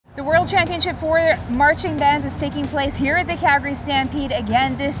World Championship for marching bands is taking place here at the Calgary Stampede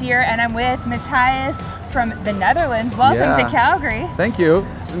again this year, and I'm with Matthias from the Netherlands. Welcome to Calgary. Thank you.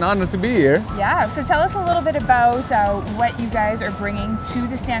 It's an honor to be here. Yeah, so tell us a little bit about what you guys are bringing to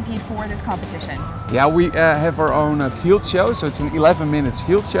the Stampede for this competition. Yeah, we have our own field show, so it's an 11 minutes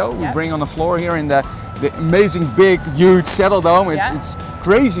field show. We bring on the floor here in the amazing big huge Saddle Dome. It's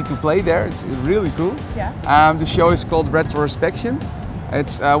crazy to play there. It's really cool. Yeah. The show is called Retrospection.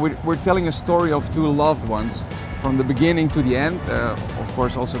 It's we're telling a story of two loved ones from the beginning to the end. Of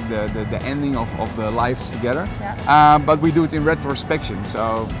course, also the ending of the lives together. Yeah. But we do it in retrospection,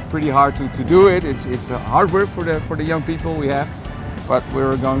 so pretty hard to do it. It's hard work for the young people we have. But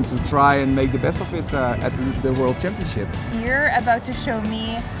we're going to try and make the best of it at the World Championship. You're about to show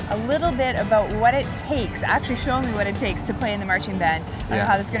me a little bit about what it takes, actually show me what it takes to play in the marching band. I don't know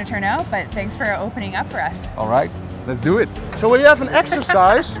how this is going to turn out, but thanks for opening up for us. All right, let's do it. So we have an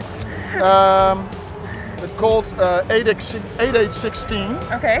exercise it's called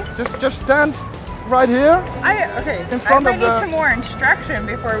 8-8-16. Okay. Just stand right here. In front of the... I might need some more instruction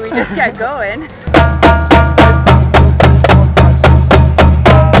before we just get going.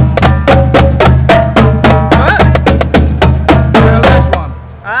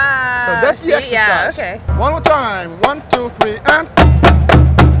 That's the exercise. Yeah, okay. One more time. 1, 2, 3, and.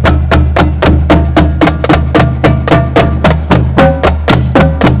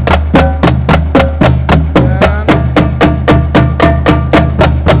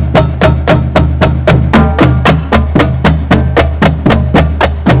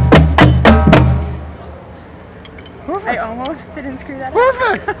 Perfect. I almost didn't screw that up.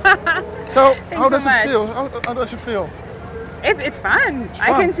 Perfect. So how does it feel? How does it feel? It's fun.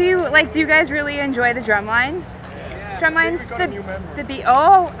 I can see, like, do you guys really enjoy the drumline? Yeah. Drumline's the beat.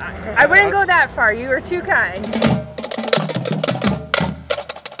 Oh, I wouldn't go that far. You were too kind.